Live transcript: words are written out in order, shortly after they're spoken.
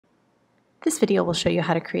This video will show you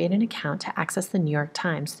how to create an account to access the New York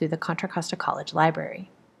Times through the Contra Costa College Library.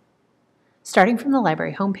 Starting from the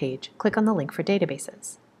library homepage, click on the link for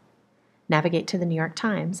databases. Navigate to the New York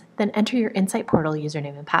Times, then enter your Insight Portal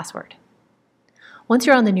username and password. Once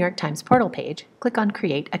you're on the New York Times portal page, click on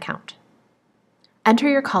Create Account. Enter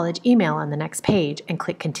your college email on the next page and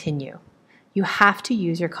click Continue. You have to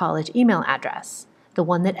use your college email address, the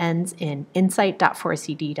one that ends in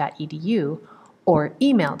insight.4cd.edu or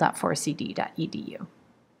email.4cd.edu.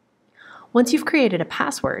 Once you've created a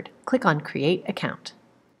password, click on Create Account.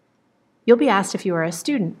 You'll be asked if you are a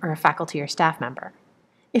student or a faculty or staff member.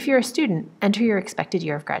 If you're a student, enter your expected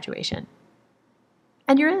year of graduation.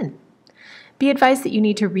 And you're in. Be advised that you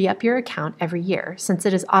need to re-up your account every year since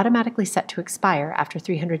it is automatically set to expire after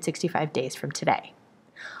 365 days from today.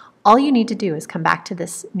 All you need to do is come back to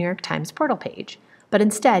this New York Times portal page, but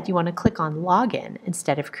instead you want to click on Login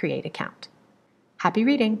instead of Create Account. Happy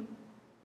reading!